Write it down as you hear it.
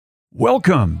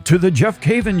Welcome to the Jeff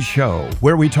Cavins Show,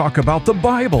 where we talk about the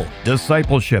Bible,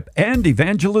 discipleship, and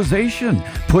evangelization,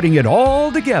 putting it all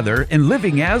together and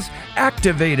living as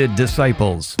activated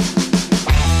disciples.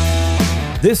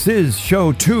 This is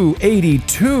show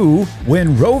 282,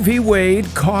 When Roe v.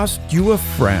 Wade Cost You a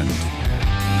Friend.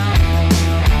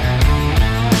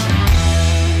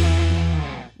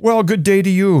 Well, good day to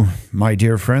you, my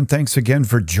dear friend. Thanks again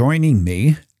for joining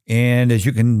me. And as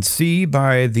you can see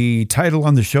by the title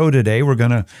on the show today, we're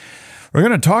gonna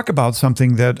talk about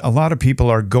something that a lot of people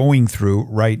are going through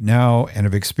right now and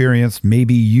have experienced.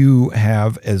 Maybe you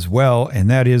have as well, and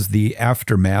that is the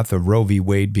aftermath of Roe v.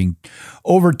 Wade being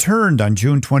overturned on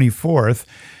June 24th,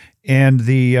 and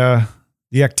the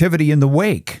activity in the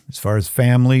wake, as far as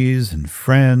families and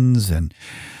friends and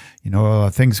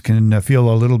things can feel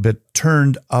a little bit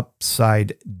turned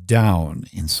upside down.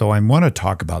 And so I want to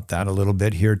talk about that a little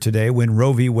bit here today. When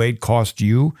Roe v. Wade cost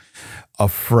you a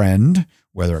friend,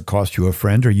 whether it cost you a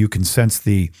friend or you can sense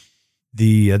the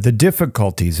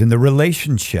difficulties in the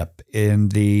relationship, in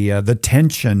the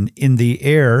tension in the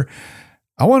air,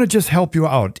 I want to just help you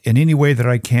out in any way that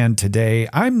I can today.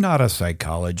 I'm not a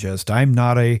psychologist. I'm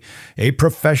not a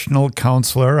professional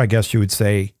counselor, I guess you would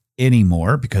say,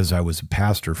 anymore, because I was a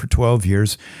pastor for 12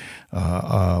 years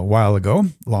long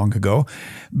ago.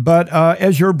 But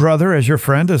as your brother, as your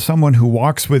friend, as someone who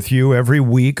walks with you every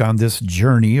week on this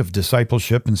journey of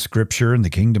discipleship and scripture and the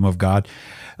kingdom of God,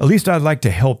 at least I'd like to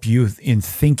help you in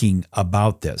thinking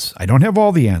about this. I don't have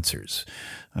all the answers.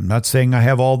 I'm not saying I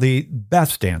have all the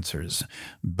best answers,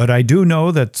 but I do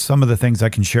know that some of the things I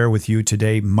can share with you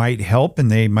today might help,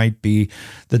 and they might be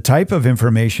the type of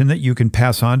information that you can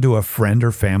pass on to a friend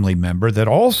or family member that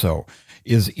also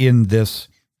is in this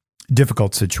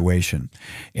difficult situation.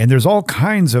 And there's all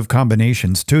kinds of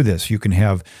combinations to this. You can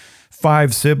have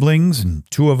 5 siblings, and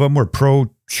 2 of them were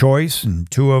pro-choice, and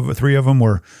 3 of them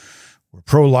were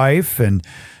pro-life, and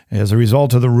as a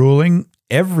result of the ruling,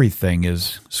 everything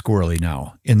is squirrely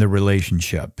now in the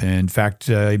relationship. In fact,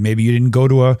 maybe you didn't go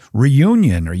to a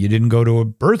reunion or you didn't go to a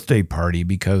birthday party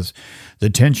because the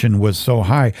tension was so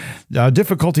high.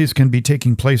 Difficulties can be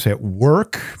taking place at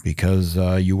work because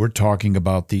you were talking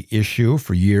about the issue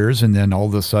for years, and then all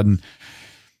of a sudden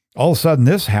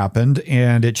this happened,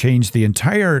 and it changed the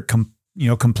entire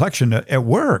complexion at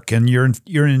work and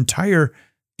your entire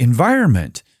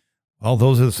environment. Well,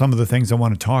 those are some of the things I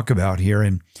want to talk about here.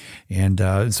 And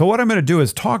so what I'm going to do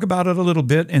is talk about it a little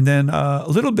bit, and then a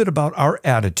little bit about our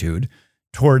attitude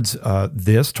towards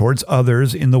towards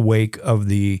others in the wake of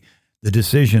the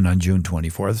decision on June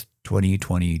 24th,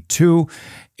 2022.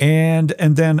 And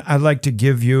then I'd like to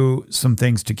give you some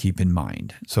things to keep in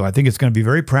mind. So I think it's going to be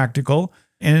very practical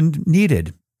and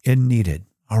needed.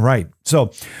 All right.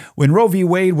 So when Roe v.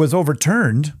 Wade was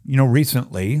overturned,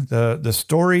 recently, the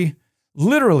story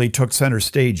literally took center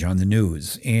stage on the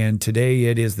news. And today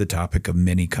it is the topic of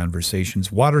many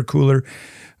conversations, water cooler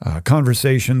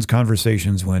conversations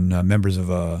when members of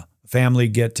a family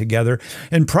get together.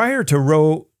 And prior to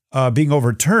Roe being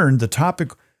overturned, the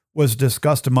topic was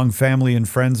discussed among family and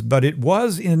friends, but it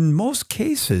was in most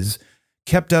cases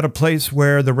kept at a place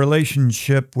where the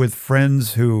relationship with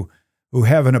friends who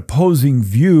have an opposing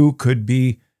view could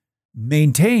be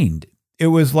maintained. It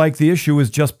was like the issue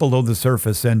was just below the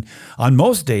surface, and on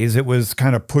most days it was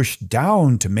kind of pushed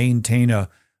down to maintain a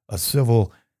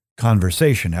civil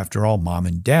conversation. After all, mom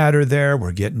and dad are there.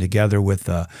 We're getting together with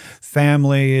the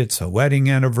family. It's a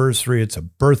wedding anniversary. It's a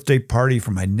birthday party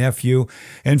for my nephew.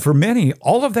 And for many,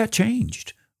 all of that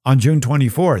changed on June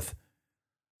 24th.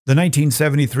 The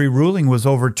 1973 ruling was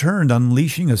overturned,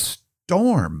 unleashing a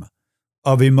storm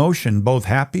of emotion, both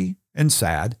happy and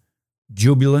sad,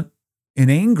 jubilant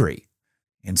and angry.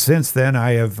 And since then,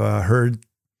 I have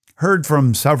heard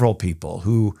from several people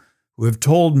who have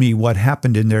told me what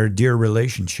happened in their dear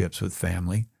relationships with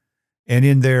family and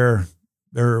in their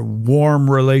warm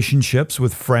relationships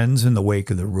with friends in the wake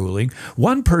of the ruling.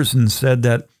 One person said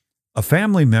that a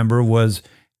family member was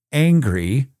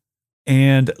angry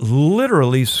and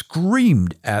literally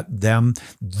screamed at them,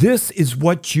 "This is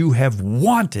what you have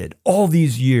wanted all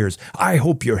these years. I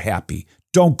hope you're happy.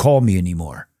 Don't call me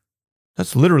anymore."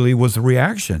 That's literally was the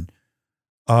reaction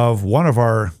of one of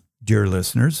our dear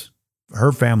listeners.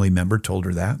 Her family member told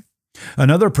her that.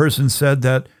 Another person said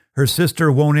that her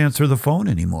sister won't answer the phone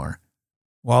anymore,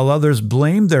 while others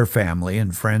blamed their family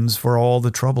and friends for all the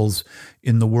troubles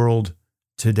in the world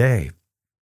today.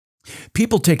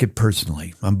 People take it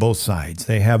personally on both sides.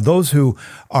 They have those who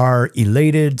are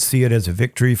elated, see it as a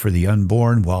victory for the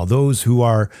unborn, while those who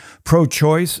are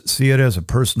pro-choice see it as a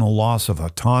personal loss of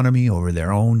autonomy over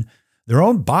their own their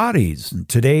own bodies. And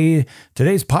today's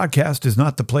podcast is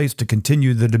not the place to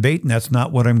continue the debate, and that's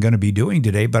not what I'm going to be doing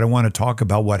today, but I want to talk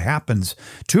about what happens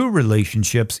to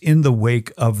relationships in the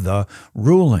wake of the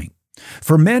ruling.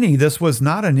 For many, this was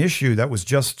not an issue that was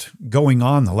just going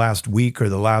on the last week or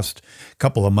the last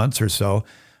couple of months or so.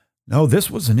 No, this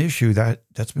was an issue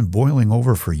that's been boiling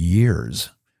over for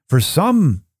years. For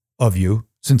some of you,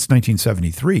 since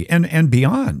 1973 and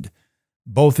beyond,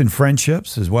 both in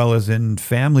friendships as well as in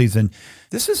families. And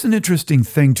this is an interesting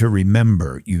thing to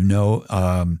remember,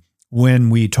 when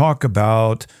we talk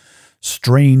about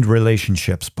strained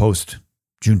relationships post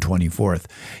June 24th,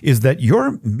 is that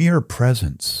your mere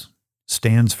presence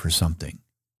stands for something.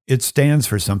 It stands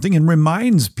for something and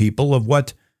reminds people of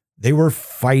what they were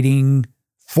fighting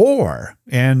for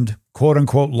and quote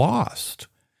unquote lost.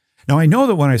 Now, I know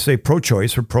that when I say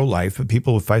pro-choice or pro-life,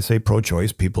 if I say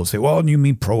pro-choice, people say, well, you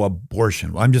mean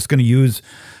pro-abortion. Well, I'm just going to use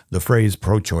the phrase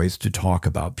pro-choice to talk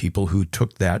about people who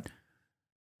took that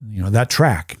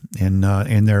track in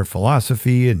their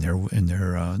philosophy and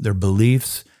their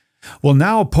beliefs. Well,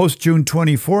 now post June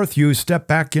 24th, you step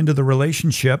back into the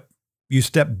relationship. You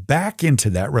step back into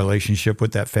that relationship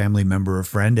with that family member or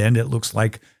friend, and it looks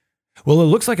like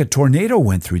a tornado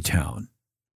went through town.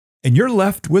 And you're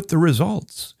left with the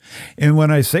results. And when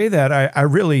I say that, I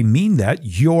really mean that.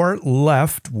 You're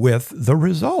left with the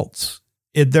results.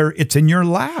 It's in your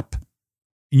lap.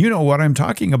 You know what I'm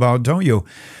talking about, don't you?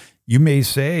 You may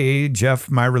say,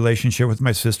 Jeff, my relationship with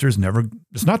my sister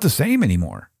it's not the same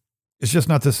anymore. It's just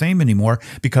not the same anymore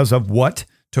because of what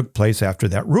took place after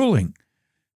that ruling.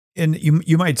 And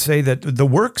you might say that the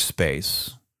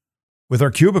workspace with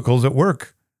our cubicles at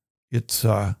work, it's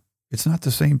not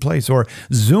the same place, or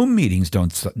Zoom meetings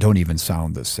don't even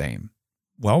sound the same.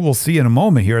 Well, we'll see in a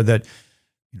moment here that,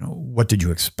 what did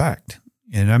you expect?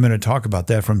 And I'm going to talk about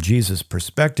that from Jesus'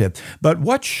 perspective. But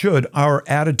what should our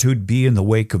attitude be in the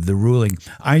wake of the ruling?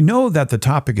 I know that the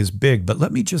topic is big, but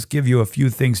let me just give you a few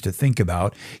things to think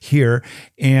about here.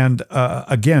 And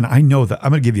again, I know that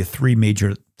I'm going to give you 3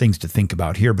 major things to think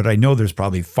about here, but I know there's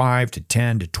probably 5 to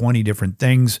 10 to 20 different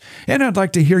things, and I'd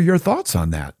like to hear your thoughts on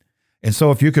that. And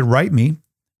so if you could write me,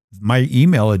 my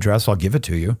email address, I'll give it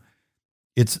to you.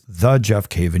 It's The Jeff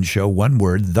Cavins Show, one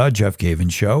word, The Jeff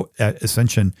Cavins Show at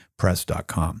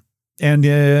ascensionpress.com. And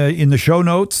in the show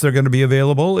notes, they're going to be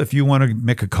available if you want to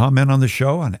make a comment on the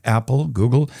show on Apple,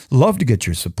 Google. Love to get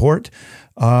your support.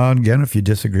 Again, if you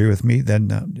disagree with me,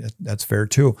 then that's fair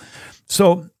too.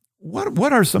 So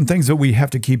what are some things that we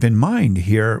have to keep in mind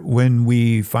here when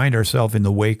we find ourselves in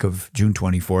the wake of June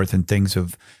 24th and things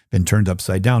have been turned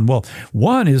upside down? Well,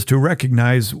 one is to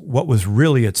recognize what was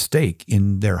really at stake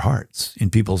in their hearts, in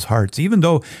people's hearts. Even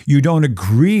though you don't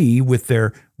agree with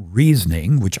their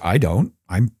reasoning, which I don't,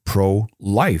 I'm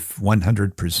pro-life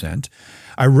 100%.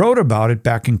 I wrote about it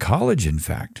back in college, in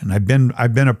fact, and I've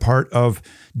been a part of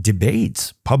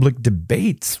debates, public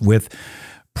debates with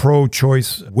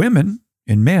pro-choice women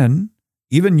and men,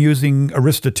 even using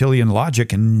Aristotelian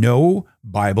logic and no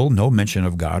Bible, no mention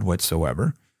of God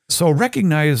whatsoever. So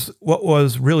recognize what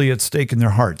was really at stake in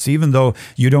their hearts. Even though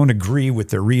you don't agree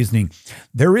with their reasoning,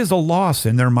 there is a loss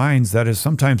in their minds that is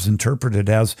sometimes interpreted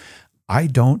as, I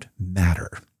don't matter.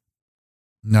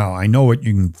 Now, I know what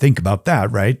you can think about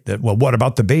that, right? That, well, what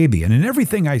about the baby? And in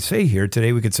everything I say here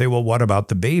today, we could say, well, what about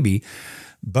the baby?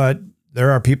 But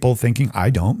there are people thinking,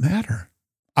 I don't matter.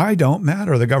 I don't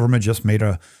matter. The government just made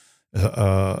a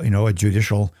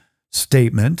judicial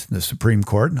statement, the Supreme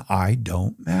Court, I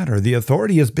don't matter. The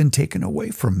authority has been taken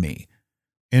away from me.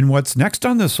 And what's next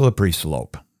on the slippery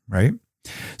slope, right?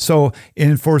 So,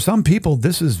 and for some people,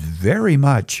 this is very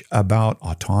much about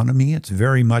autonomy. It's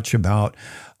very much about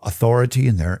authority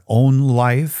in their own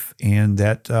life, and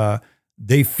that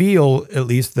they feel at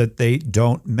least that they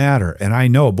don't matter. And I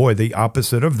know, boy, the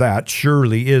opposite of that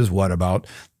surely is what about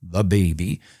the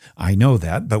baby? I know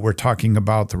that, but we're talking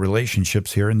about the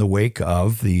relationships here in the wake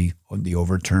of the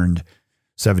overturned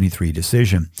 73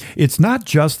 decision. It's not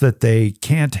just that they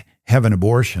can't have an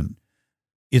abortion.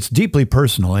 It's deeply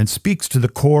personal and speaks to the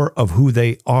core of who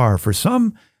they are. For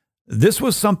some, this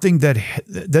was something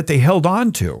that they held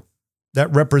on to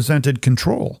that represented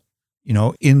control.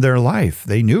 In their life,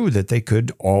 they knew that they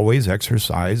could always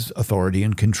exercise authority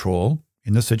and control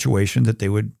in the situation that they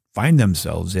would find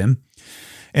themselves in.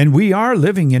 And we are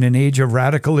living in an age of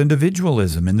radical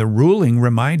individualism, and the ruling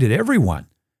reminded everyone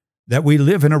that we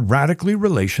live in a radically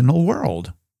relational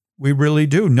world. We really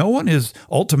do. No one is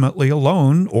ultimately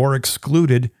alone or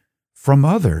excluded from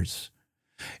others.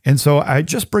 And so I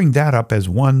just bring that up as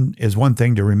one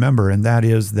thing to remember, and that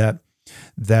is that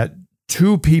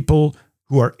two people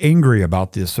who are angry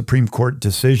about this Supreme Court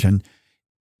decision,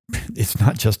 it's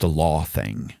not just a law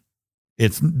thing.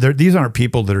 These aren't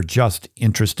people that are just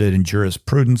interested in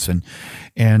jurisprudence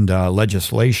and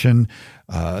legislation.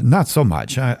 Not so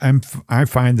much. I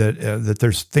find that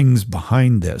there's things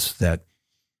behind this that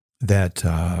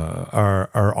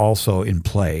are also in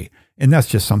play, and that's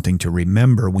just something to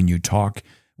remember when you talk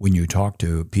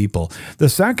to people. The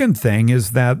second thing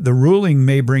is that the ruling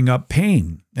may bring up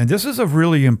pain, and this is a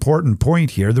really important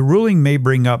point here. The ruling may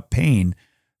bring up pain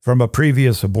from a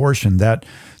previous abortion that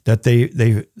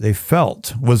they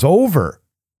felt was over.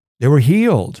 They were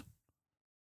healed.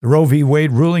 The Roe v.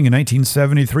 Wade ruling in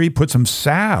 1973 put some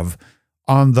salve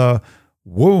on the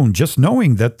wound. Just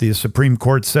knowing that the Supreme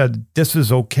Court said this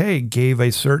is okay gave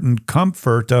a certain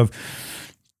comfort of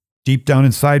deep down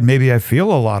inside, maybe I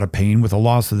feel a lot of pain with the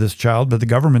loss of this child, but the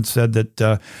government said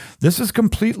that this is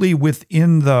completely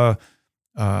within the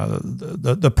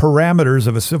parameters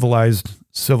of a civilized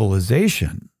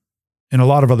civilization. And a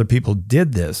lot of other people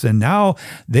did this. And now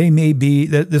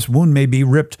this wound may be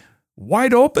ripped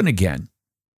wide open again.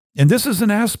 And this is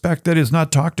an aspect that is not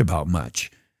talked about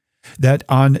much. That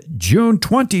on June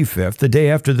 25th, the day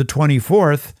after the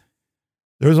 24th,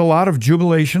 there was a lot of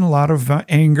jubilation, a lot of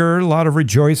anger, a lot of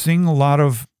rejoicing, a lot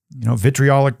of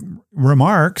vitriolic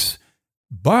remarks.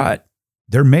 But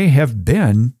there may have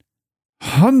been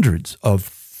hundreds of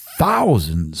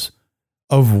thousands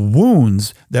of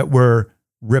wounds that were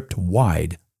ripped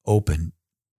wide open.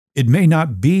 It may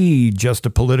not be just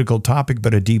a political topic,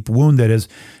 but a deep wound that has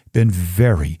been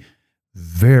very,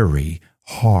 very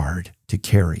hard to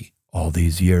carry all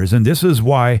these years. And this is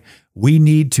why we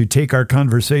need to take our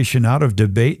conversation out of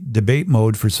debate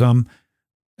mode for some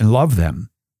and love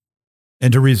them,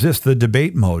 and to resist the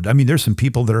debate mode. I mean, there's some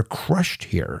people that are crushed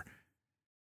here,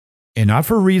 and not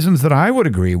for reasons that I would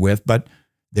agree with, but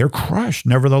they're crushed.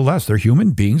 Nevertheless, they're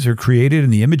human beings. They're created in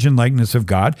the image and likeness of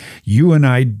God. You and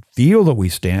I feel that we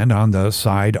stand on the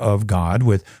side of God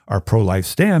with our pro-life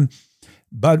stand,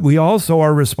 but we also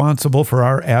are responsible for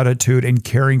our attitude in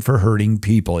caring for hurting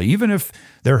people, even if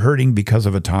they're hurting because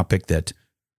of a topic that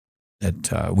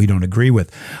we don't agree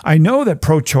with. I know that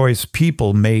pro-choice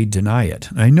people may deny it.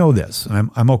 I know this.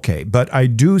 I'm okay, but I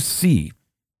do see,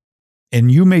 and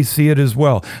you may see it as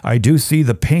well, I do see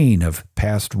the pain of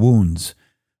past wounds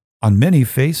on many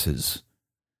faces.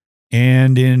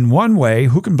 And in one way,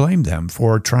 who can blame them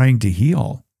for trying to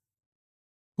heal?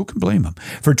 Who can blame them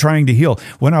for trying to heal?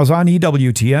 When I was on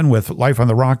EWTN with Life on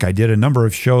the Rock, I did a number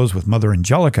of shows with Mother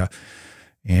Angelica,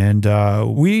 and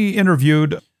we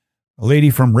interviewed a lady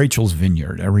from Rachel's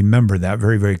Vineyard. I remember that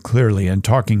very, very clearly, and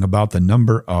talking about the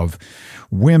number of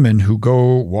women who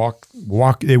walk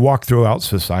throughout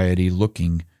society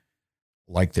looking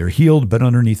like they're healed, but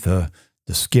underneath the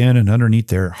skin and underneath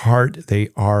their heart, they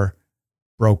are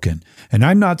broken. And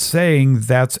I'm not saying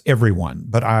that's everyone,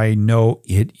 but I know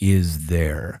it is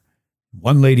there.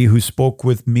 One lady who spoke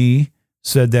with me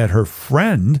said that her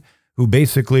friend, who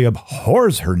basically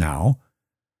abhors her now,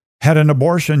 had an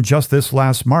abortion just this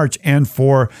last March, and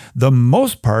for the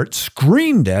most part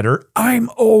screamed at her, "I'm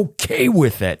okay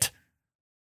with it."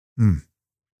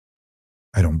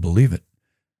 I don't believe it.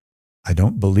 I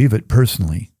don't believe it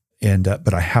personally. And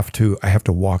but I have to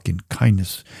walk in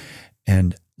kindness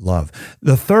and love.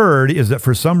 The third is that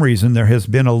for some reason there has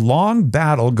been a long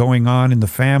battle going on in the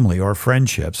family or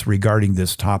friendships regarding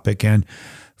this topic. And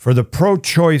for the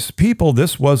pro-choice people,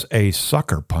 this was a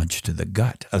sucker punch to the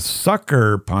gut, a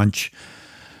sucker punch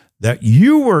that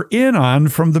you were in on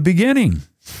from the beginning.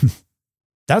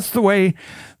 That's the way.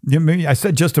 I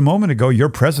said just a moment ago, your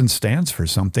presence stands for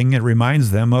something. It reminds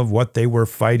them of what they were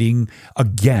fighting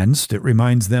against. It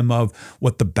reminds them of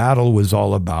what the battle was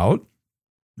all about.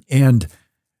 And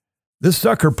this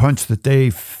sucker punch that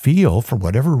they feel, for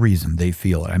whatever reason they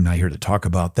feel, I'm not here to talk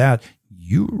about that.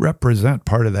 You represent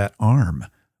part of that arm,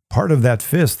 part of that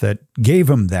fist that gave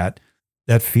them that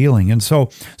feeling. And so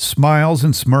smiles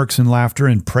and smirks and laughter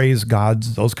and praise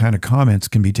gods, those kind of comments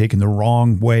can be taken the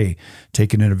wrong way,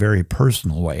 taken in a very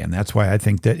personal way. And that's why I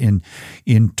think that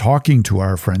in talking to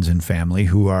our friends and family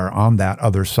who are on that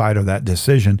other side of that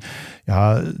decision,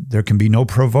 there can be no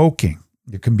provoking.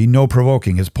 There can be no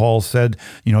provoking. As Paul said,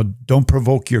 don't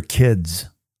provoke your kids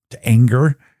to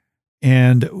anger.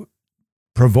 And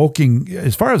provoking,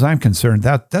 as far as I'm concerned,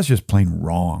 that's just plain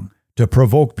wrong. To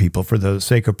provoke people for the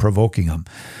sake of provoking them.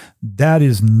 That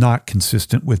is not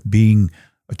consistent with being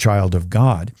a child of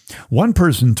God. One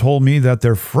person told me that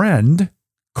their friend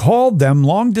called them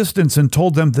long distance and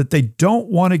told them that they don't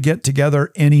want to get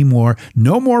together anymore.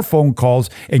 No more phone calls,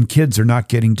 and kids are not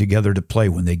getting together to play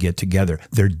when they get together.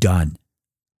 They're done.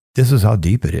 This is how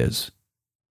deep it is.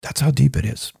 That's how deep it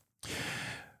is.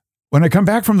 When I come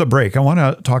back from the break, I want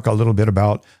to talk a little bit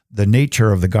about the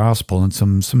nature of the gospel and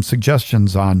some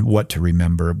suggestions on what to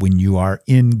remember when you are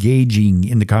engaging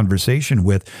in the conversation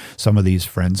with some of these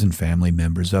friends and family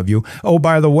members of you. Oh,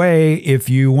 by the way, if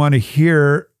you want to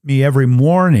hear me every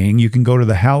morning, you can go to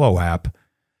the Hallow app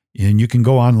and you can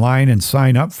go online and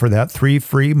sign up for that 3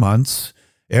 free months.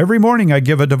 Every morning I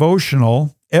give a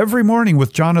devotional, every morning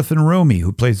with Jonathan Roumie,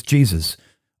 who plays Jesus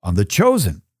on The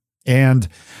Chosen. And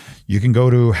you can go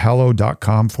to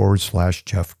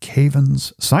hallow.com/Jeff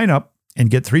Cavins, sign up and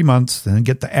get 3 months, then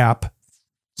get the app,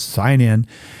 sign in,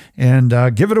 and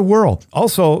give it a whirl.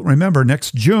 Also, remember,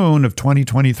 next June of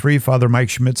 2023, Father Mike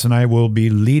Schmitz and I will be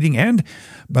leading, and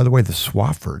by the way, the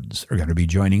Swaffords are going to be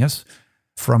joining us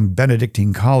from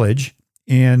Benedictine College.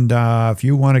 And if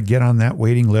you want to get on that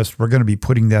waiting list, we're going to be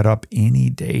putting that up any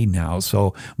day now.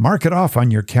 So mark it off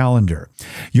on your calendar.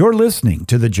 You're listening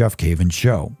to The Jeff Cavins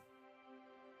Show.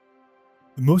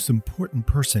 The most important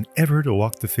person ever to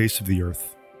walk the face of the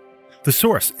earth. The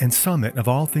source and summit of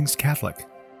all things Catholic.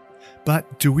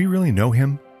 But do we really know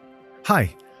him?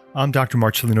 Hi, I'm Dr.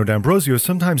 Marcellino D'Ambrosio,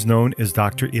 sometimes known as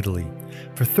Dr. Italy.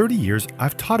 For 30 years,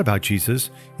 I've taught about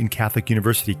Jesus in Catholic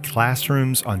University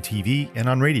classrooms, on TV, and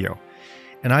on radio.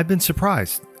 And I've been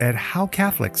surprised at how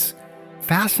Catholics,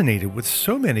 fascinated with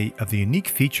so many of the unique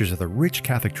features of the rich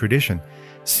Catholic tradition,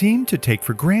 seem to take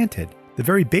for granted the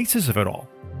very basis of it all,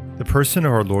 the person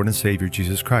of our Lord and Savior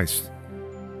Jesus Christ.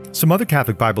 Some other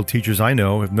Catholic Bible teachers I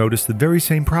know have noticed the very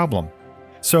same problem.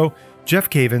 So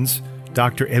Jeff Cavins,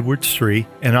 Dr. Edward Sri,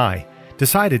 and I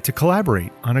decided to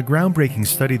collaborate on a groundbreaking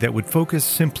study that would focus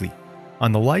simply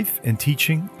on the life and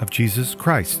teaching of Jesus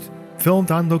Christ,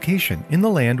 filmed on location in the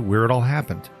land where it all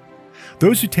happened.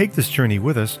 Those who take this journey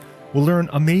with us will learn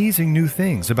amazing new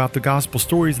things about the gospel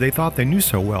stories they thought they knew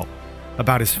so well,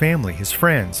 about his family, his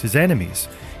friends, his enemies,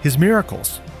 his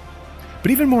miracles. But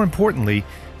even more importantly,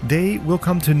 they will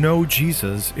come to know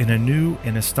Jesus in a new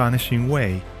and astonishing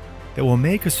way that will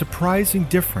make a surprising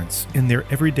difference in their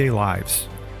everyday lives.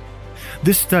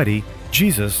 This study,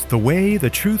 Jesus, the Way, the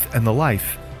Truth, and the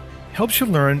Life, helps you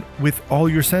learn with all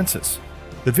your senses.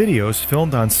 The videos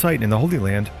filmed on site in the Holy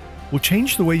Land will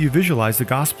change the way you visualize the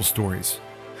gospel stories.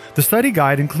 The study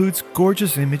guide includes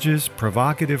gorgeous images,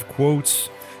 provocative quotes,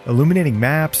 illuminating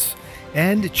maps,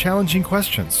 and challenging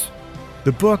questions.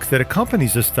 The book that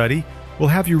accompanies this study will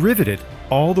have you riveted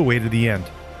all the way to the end.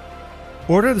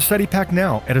 Order the study pack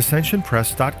now at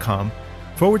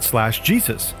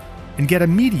ascensionpress.com/Jesus and get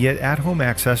immediate at-home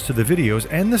access to the videos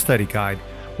and the study guide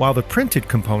while the printed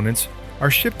components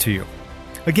are shipped to you.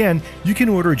 Again, you can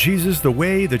order Jesus, the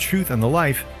Way, the Truth, and the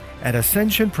Life at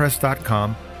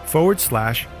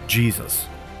ascensionpress.com/Jesus.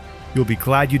 You'll be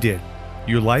glad you did.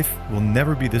 Your life will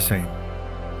never be the same.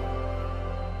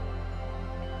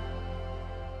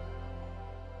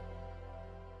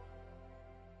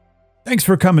 Thanks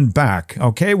for coming back.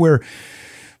 Okay, we're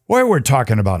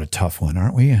talking about a tough one,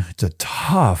 aren't we? It's a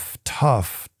tough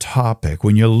topic.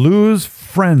 When you lose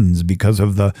friends because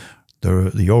of the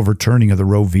overturning of the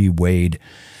Roe v. Wade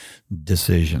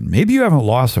decision. Maybe you haven't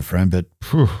lost a friend, but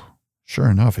sure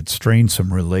enough, it strained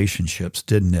some relationships,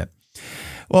 didn't it?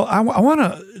 Well, I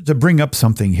want to bring up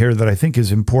something here that I think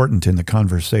is important in the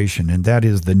conversation, and that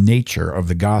is the nature of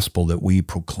the gospel that we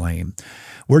proclaim.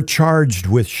 We're charged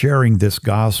with sharing this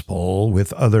gospel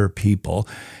with other people,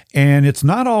 and it's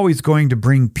not always going to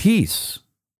bring peace.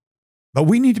 But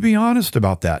we need to be honest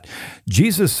about that.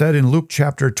 Jesus said in Luke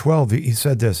chapter 12, he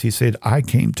said this, he said, I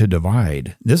came to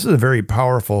divide. This is a very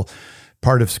powerful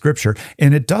part of Scripture,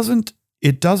 and it doesn't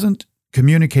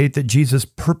communicate that Jesus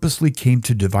purposely came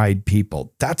to divide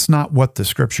people. That's not what the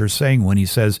Scripture is saying when he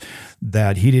says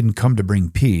that he didn't come to bring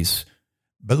peace.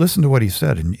 But listen to what he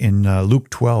said in Luke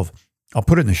 12. I'll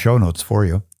put it in the show notes for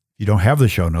you. If you don't have the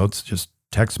show notes, just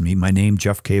text me, my name,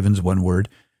 Jeff Cavins, one word,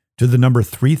 to the number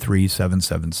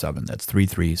 33777. That's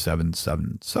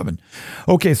 33777.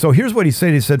 Okay, so here's what he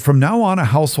said. He said, from now on, a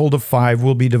household of 5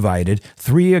 will be divided,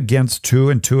 3 against 2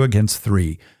 and 2 against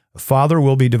 3. A father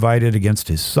will be divided against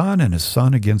his son and a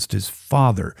son against his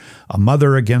father, a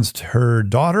mother against her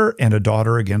daughter and a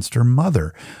daughter against her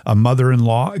mother, a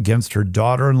mother-in-law against her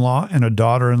daughter-in-law and a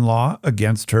daughter-in-law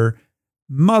against her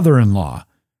mother-in-law.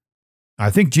 I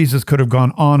think Jesus could have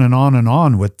gone on and on and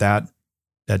on with that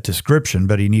description,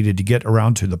 but he needed to get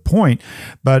around to the point.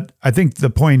 But I think the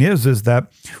point is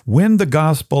that when the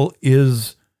gospel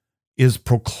is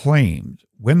proclaimed,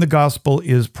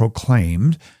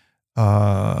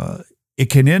 it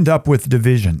can end up with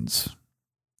divisions.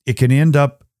 It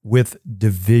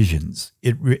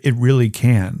really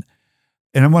can.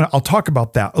 And I'll talk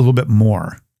about that a little bit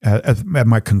more at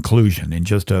my conclusion in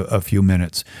just a few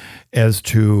minutes as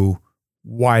to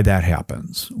why that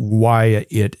happens, why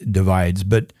it divides.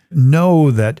 But know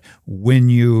that when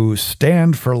you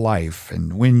stand for life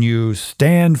and when you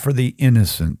stand for the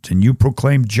innocent and you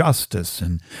proclaim justice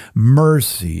and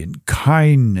mercy and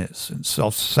kindness and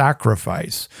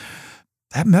self-sacrifice,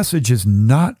 that message is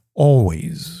not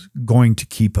always going to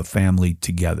keep a family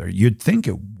together. You'd think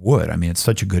it would. I mean, it's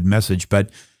such a good message,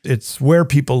 but it's where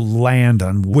people land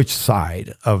on which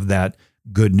side of that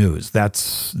good news.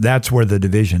 That's where the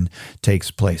division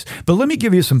takes place. But let me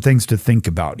give you some things to think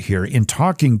about here in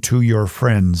talking to your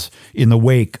friends in the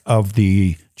wake of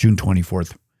the June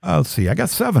 24th. Let's see, I got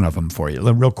 7 of them for you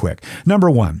real quick.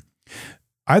 Number 1,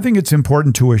 I think it's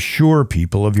important to assure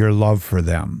people of your love for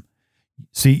them.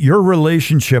 See, your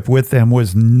relationship with them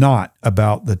was not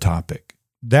about the topic.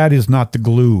 That is not the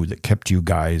glue that kept you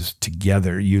guys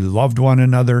together. You loved one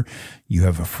another. You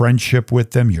have a friendship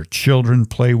with them. Your children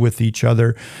play with each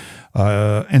other.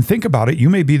 And think about it.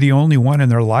 You may be the only one in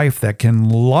their life that can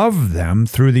love them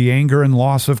through the anger and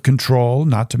loss of control,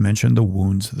 not to mention the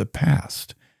wounds of the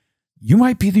past. You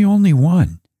might be the only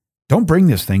one. Don't bring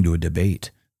this thing to a debate.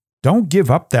 Don't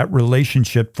give up that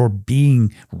relationship for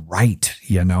being right,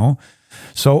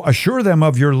 So assure them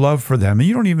of your love for them. And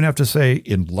you don't even have to say,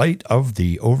 in light of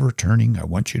the overturning, I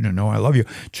want you to know I love you.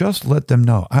 Just let them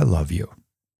know, I love you.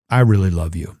 I really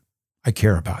love you. I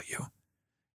care about you.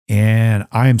 And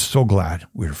I am so glad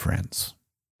we're friends.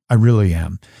 I really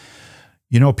am.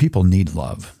 People need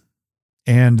love.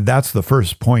 And that's the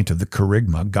first point of the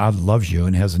kerygma. God loves you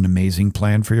and has an amazing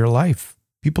plan for your life.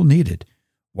 People need it.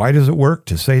 Why does it work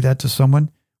to say that to someone?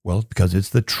 Well, because it's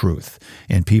the truth,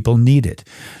 and people need it.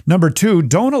 Number 2,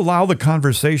 don't allow the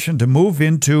conversation to move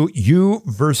into you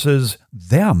versus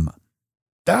them.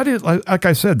 That is, like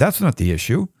I said, that's not the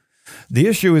issue. The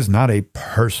issue is not a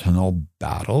personal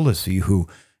battle to see who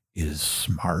is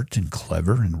smart and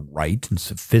clever and right and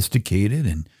sophisticated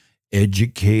and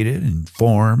educated and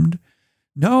informed.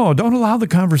 No, don't allow the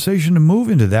conversation to move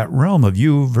into that realm of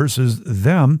you versus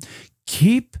them.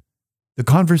 Keep the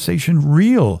conversation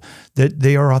real, that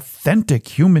they are authentic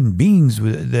human beings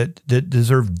that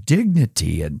deserve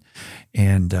dignity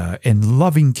and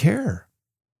loving care.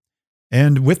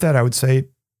 And with that, I would say,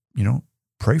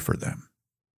 pray for them.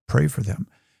 Pray for them.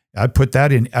 I'd put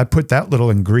that little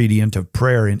ingredient of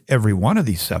prayer in every one of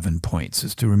these 7 points,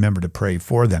 is to remember to pray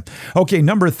for them. Okay,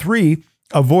 number 3,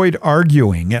 avoid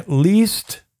arguing, at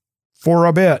least for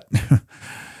a bit.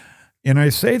 And I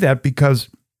say that because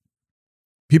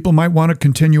people might want to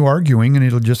continue arguing and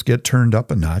it'll just get turned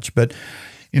up a notch. But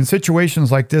in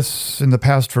situations like this in the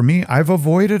past for me, I've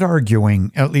avoided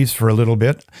arguing, at least for a little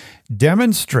bit.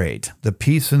 Demonstrate the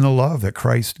peace and the love that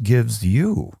Christ gives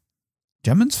you.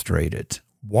 Demonstrate it.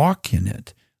 Walk in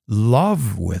it.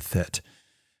 Love with it.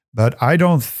 But I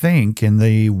don't think in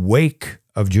the wake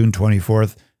of June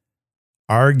 24th,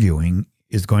 arguing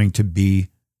is going to be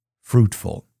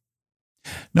fruitful.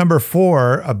 Number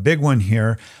 4, a big one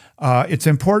here. It's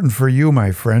important for you,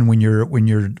 my friend, when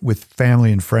you're with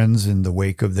family and friends in the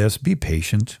wake of this, be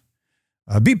patient.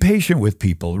 Be patient with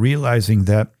people, realizing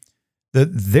that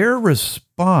their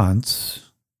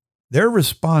response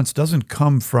doesn't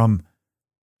come from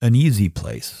an easy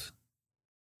place,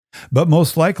 but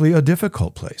most likely a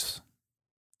difficult place.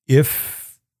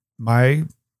 If my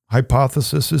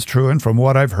hypothesis is true, and from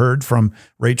what I've heard from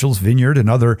Rachel's Vineyard and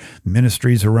other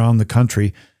ministries around the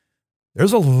country,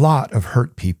 there's a lot of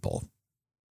hurt people.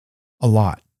 A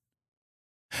lot.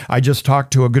 I just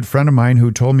talked to a good friend of mine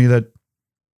who told me that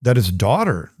his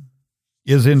daughter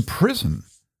is in prison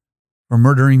for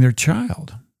murdering their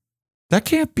child. That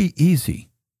can't be easy,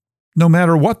 no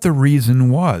matter what the reason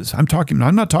was. I'm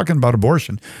not talking about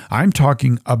abortion. I'm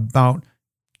talking about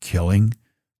killing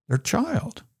their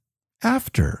child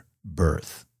after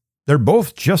birth. They're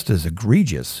both just as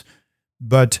egregious,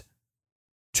 but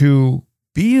to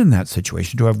be in that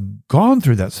situation, to have gone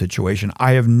through that situation.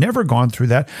 I have never gone through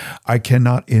that. I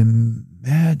cannot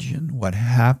imagine what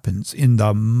happens in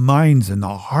the minds and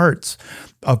the hearts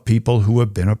of people who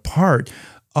have been a part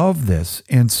of this.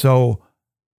 And so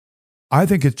I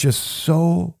think it's just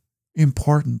so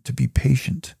important to be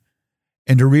patient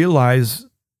and to realize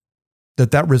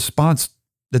that response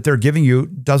that they're giving you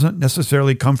doesn't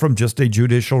necessarily come from just a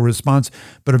judicial response,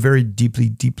 but a very deeply,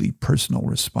 deeply personal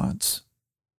response.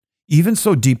 Even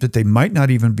so deep that they might not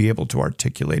even be able to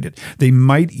articulate it. They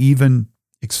might even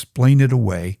explain it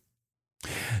away.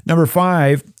 Number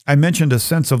 5, I mentioned a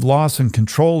sense of loss and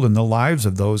control in the lives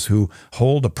of those who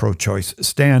hold a pro-choice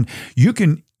stand. You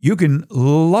can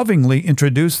lovingly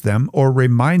introduce them or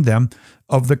remind them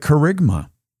of the kerygma.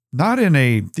 not in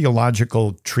a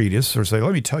theological treatise or say,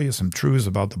 let me tell you some truths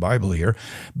about the Bible here,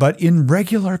 but in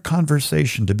regular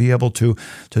conversation to be able to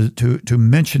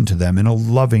mention to them in a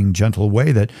loving, gentle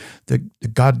way that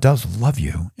God does love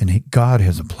you and God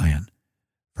has a plan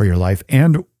for your life.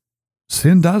 And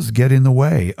sin does get in the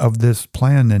way of this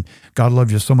plan, and God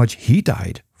loves you so much, he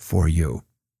died for you.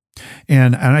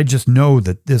 And I just know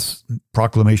that this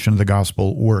proclamation of the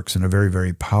gospel works in a very,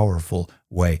 very powerful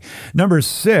way. Number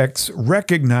 6,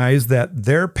 recognize that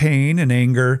their pain and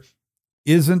anger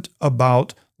isn't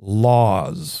about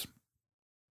laws.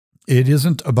 It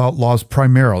isn't about laws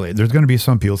primarily. There's going to be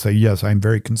some people say, yes, I'm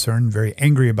very concerned, very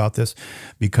angry about this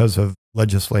because of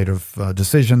legislative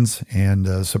decisions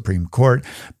and Supreme Court.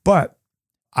 But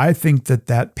I think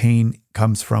that pain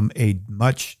comes from a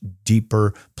much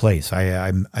deeper place.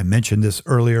 I mentioned this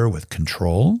earlier with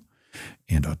control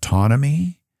and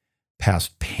autonomy,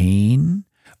 past pain,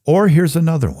 or here's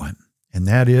another one, and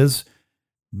that is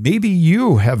maybe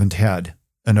you haven't had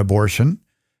an abortion,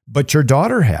 but your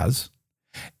daughter has,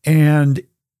 and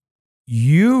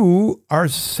you are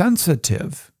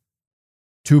sensitive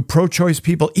to pro-choice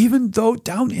people, even though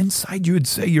down inside you would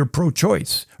say you're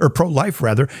pro-choice, or pro-life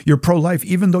rather. You're pro-life,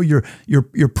 even though you're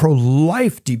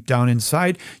pro-life deep down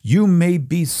inside. You may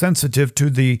be sensitive to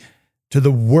the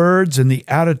words and the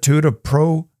attitude of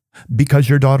because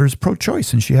your daughter's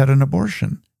pro-choice and she had an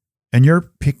abortion, and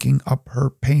you're picking up her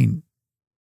pain.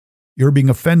 You're being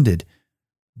offended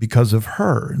because of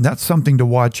her, and that's something to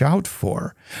watch out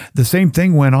for. The same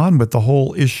thing went on with the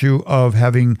whole issue of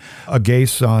having a gay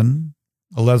son,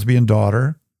 a lesbian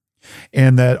daughter,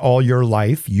 and that all your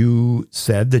life you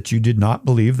said that you did not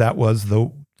believe that was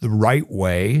the right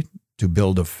way to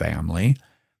build a family.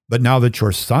 But now that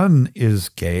your son is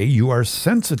gay, you are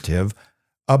sensitive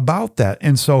about that.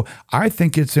 And so I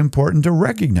think it's important to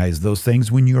recognize those things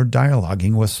when you're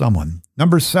dialoguing with someone.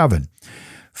 Number 7,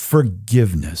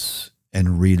 forgiveness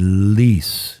and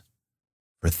release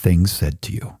for things said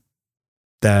to you.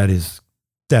 That's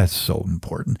so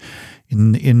important.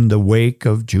 In the wake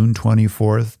of June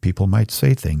 24th, people might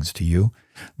say things to you.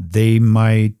 They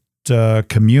might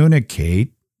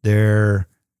communicate their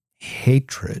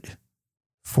hatred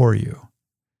for you,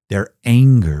 their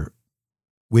anger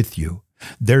with you,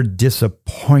 their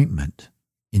disappointment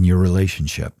in your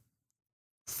relationship.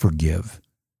 Forgive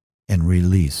and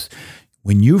release.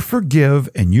 When you forgive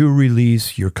and you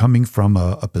release, you're coming from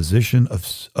a position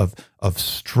of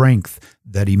strength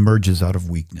that emerges out of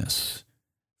weakness.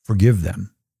 Forgive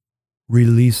them.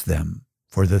 Release them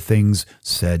for the things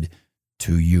said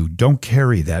to you. Don't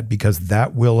carry that, because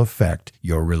that will affect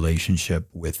your relationship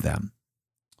with them.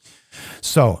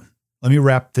 So let me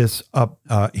wrap this up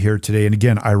here today. And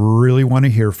again, I really want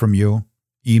to hear from you.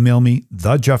 Email me,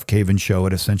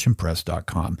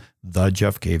 thejeffcavenshow@ascensionpress.com. The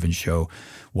Jeff Cavins Show,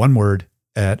 one word,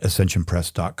 at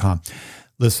ascensionpress.com.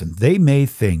 Listen, they may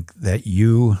think that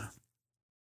you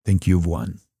think you've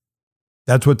won.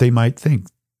 That's what they might think.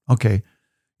 Okay,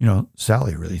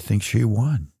 Sally really thinks she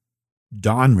won.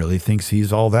 Don really thinks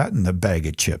he's all that in the bag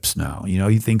of chips now.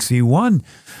 He thinks he won.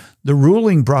 The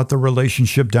ruling brought the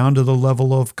relationship down to the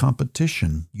level of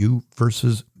competition, you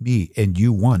versus me, and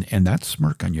you won. And that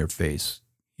smirk on your face,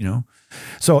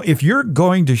 So if you're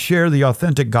going to share the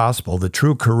authentic gospel, the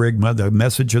true charisma, the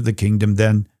message of the kingdom,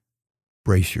 then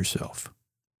brace yourself.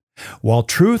 While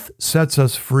truth sets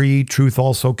us free, truth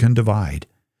also can divide.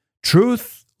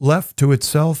 Truth left to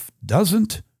itself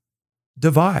doesn't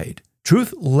divide.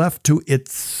 Truth left to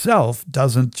itself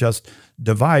doesn't just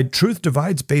divide. Truth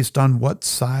divides based on what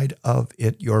side of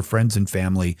it your friends and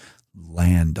family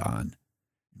land on.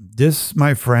 This,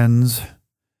 my friends,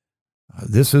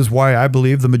 this is why I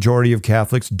believe the majority of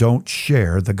Catholics don't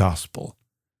share the gospel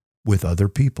with other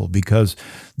people, because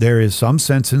there is some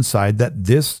sense inside that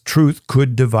this truth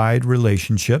could divide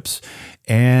relationships,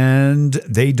 and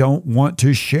they don't want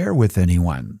to share with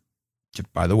anyone.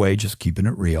 By the way, just keeping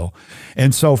it real.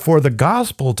 And so for the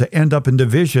gospel to end up in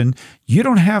division, you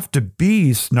don't have to be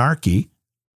snarky.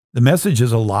 The message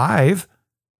is alive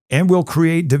and will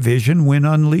create division when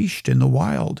unleashed in the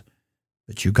wild.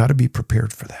 But you got to be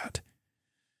prepared for that.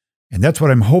 And that's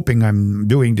what I'm hoping I'm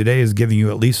doing today, is giving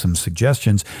you at least some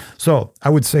suggestions. So I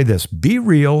would say this: be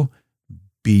real,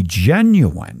 be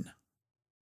genuine,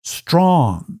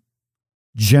 strong,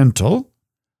 gentle,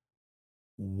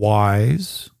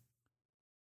 wise,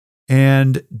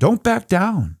 and don't back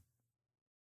down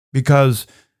because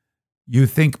you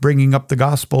think bringing up the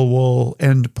gospel will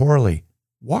end poorly.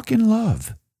 Walk in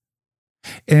love.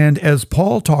 And as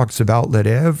Paul talks about, let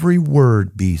every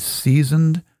word be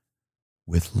seasoned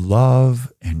with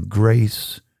love and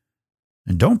grace.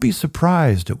 And don't be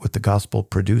surprised at what the gospel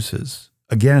produces.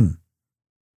 Again,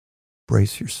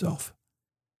 brace yourself.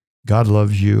 God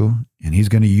loves you, and he's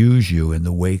going to use you in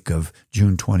the wake of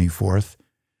June 24th.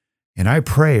 And I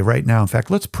pray right now, in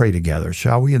fact, let's pray together,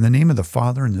 shall we? In the name of the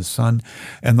Father and the Son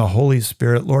and the Holy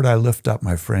Spirit, Lord, I lift up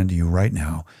my friend to you right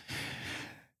now.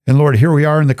 And Lord, here we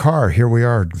are in the car. Here we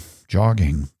are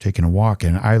jogging, taking a walk,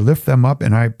 and I lift them up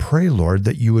and I pray, Lord,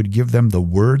 that you would give them the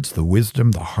words, the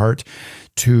wisdom, the heart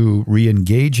to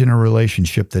re-engage in a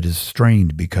relationship that is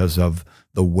strained because of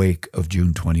the wake of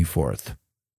June 24th.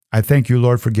 I thank you,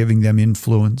 Lord, for giving them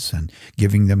influence and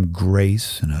giving them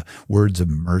grace and words of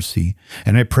mercy.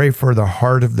 And I pray for the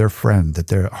heart of their friend, that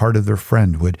the heart of their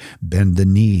friend would bend the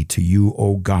knee to you,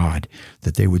 O God,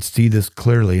 that they would see this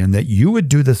clearly and that you would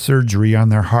do the surgery on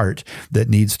their heart that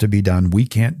needs to be done. We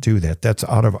can't do that. That's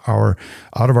out of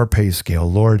our pay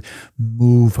scale. Lord,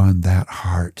 move on that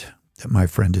heart that my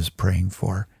friend is praying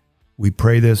for. We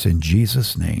pray this in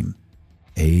Jesus' name.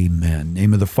 Amen.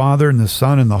 Name of the Father and the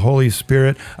Son and the Holy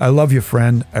Spirit. I love you,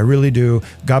 friend. I really do.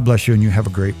 God bless you, and you have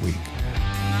a great week.